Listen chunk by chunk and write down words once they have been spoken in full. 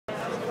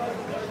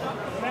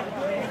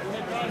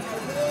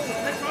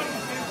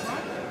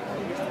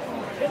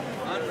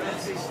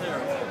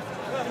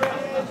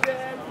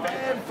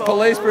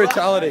Police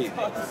brutality.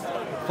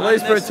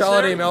 Police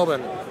brutality in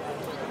Melbourne.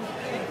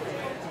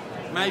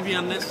 Maybe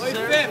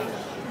unnecessary.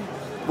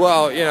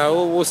 Well, you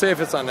know, we'll see if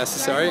it's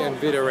unnecessary in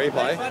video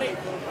replay.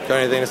 Got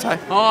anything to say?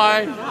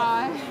 Hi.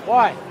 Hi.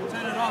 Why?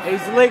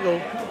 It's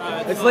legal.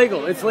 It's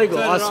legal. It's legal.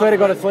 I swear to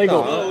God, it's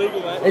legal.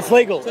 It's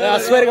legal. I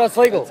swear to God, it's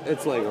legal.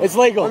 It's legal. It's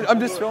legal. I'm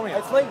just filming it.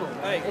 It's legal.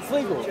 It's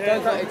legal.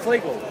 It's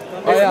legal.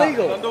 Oh, yeah. It's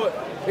legal. Don't do it.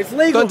 It's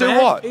legal. Don't do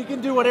man. what? You can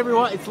do whatever you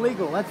want. It's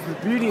legal. That's the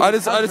beauty of I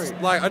this just country.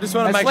 want to It's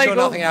make sure legal.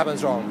 nothing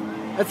happens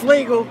wrong. It's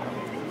legal.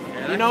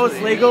 You know it's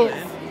legal.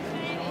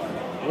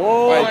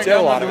 Whoa. Wait,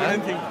 tell what, man.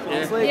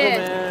 It's legal,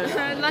 man.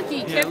 Yeah, lucky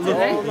you kept it,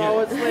 eh? Oh, no,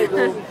 it's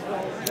legal.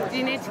 Do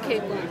you need to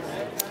keep one?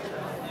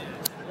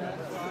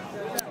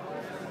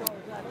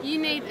 You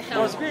need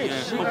help.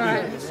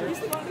 Alright.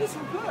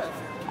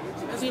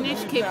 Do you need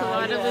to keep a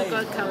lighter? We've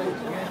got covered.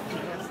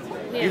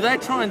 Yeah. If they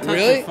try and touch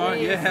Really? your phone,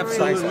 yeah,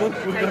 absolutely.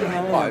 Look, we've got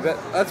them Oh, but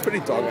that's pretty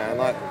dog, man.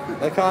 Like,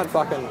 they can't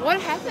fucking...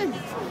 What happened?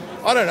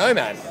 I don't know,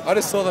 man. I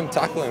just saw them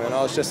tackle him and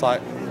I was just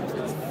like...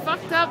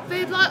 Fucked up.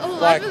 They're like all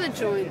Like- over the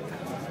joint.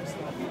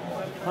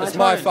 It's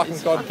my fucking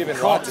God-given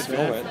right to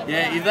film it.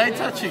 Yeah, if they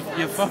touch your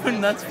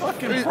phone, that's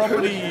fucking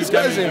property. This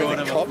guy's even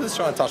a cop that's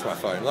trying to touch my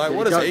phone. Like,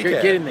 what does he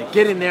care? Get in there.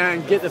 Get in there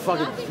and get the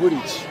fucking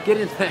footage. Get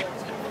in there.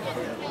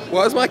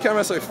 Why is my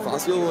camera so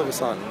fuzzy all of a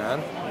sudden, man?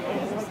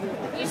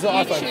 This is the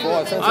iPhone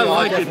 4. It sounds I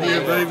like an it iPhone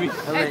here, 4. baby.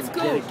 It's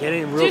cool. Get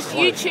in real Just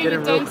close. YouTube Get in it,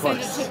 real don't send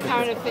it close. to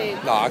current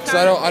affairs. Nah, because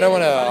I don't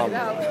want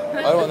to.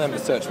 I don't want them to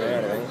search me or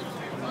anything.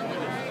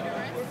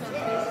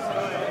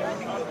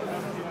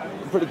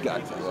 I'm pretty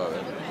gacked as well.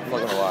 I'm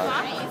not gonna lie.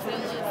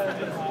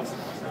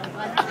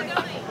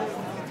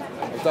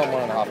 I've done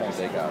 1.5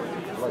 MC card.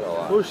 I'm not gonna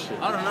lie. Push it.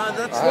 I don't know,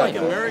 that's I like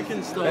have.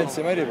 American style. And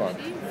Simi did one.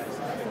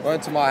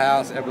 Went to my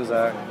house, it was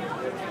a...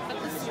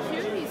 But the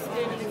security's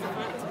standing in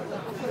front of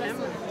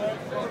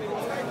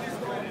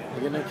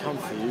They're gonna come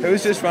for you. It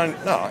was just running...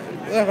 No,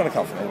 they're not gonna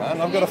come for me, man.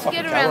 I've got a fucking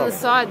Get camera around on the me.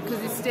 side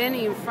because he's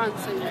standing in front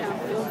so you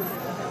can't film it.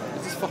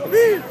 It's this fucking...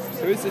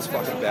 Who is this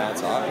fucking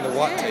bouncer in the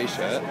white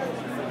t-shirt?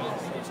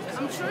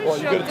 I'm sure Well,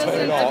 his you job gotta turn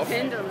it doesn't off.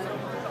 depend on it.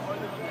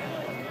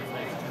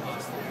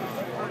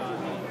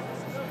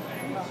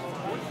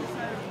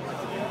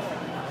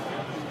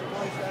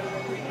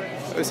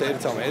 What was he to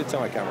tell me? He had to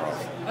turn my camera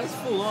off. That's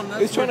full on.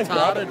 That's He's trying to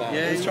grab retarded. it, man.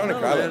 Yeah, He's you're trying to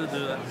not grab allowed it. to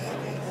do that.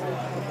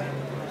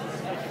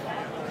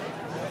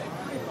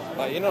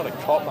 Like, you're not a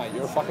cop, mate.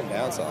 You're a fucking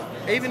bouncer.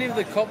 Even if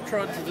the cop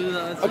tried to do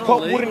that, it's A not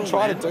cop legal, wouldn't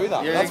try to man. do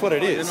that. Yeah, That's what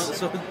it is.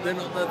 They're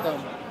not that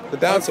dumb. The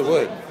bouncer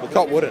would. The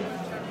cop wouldn't.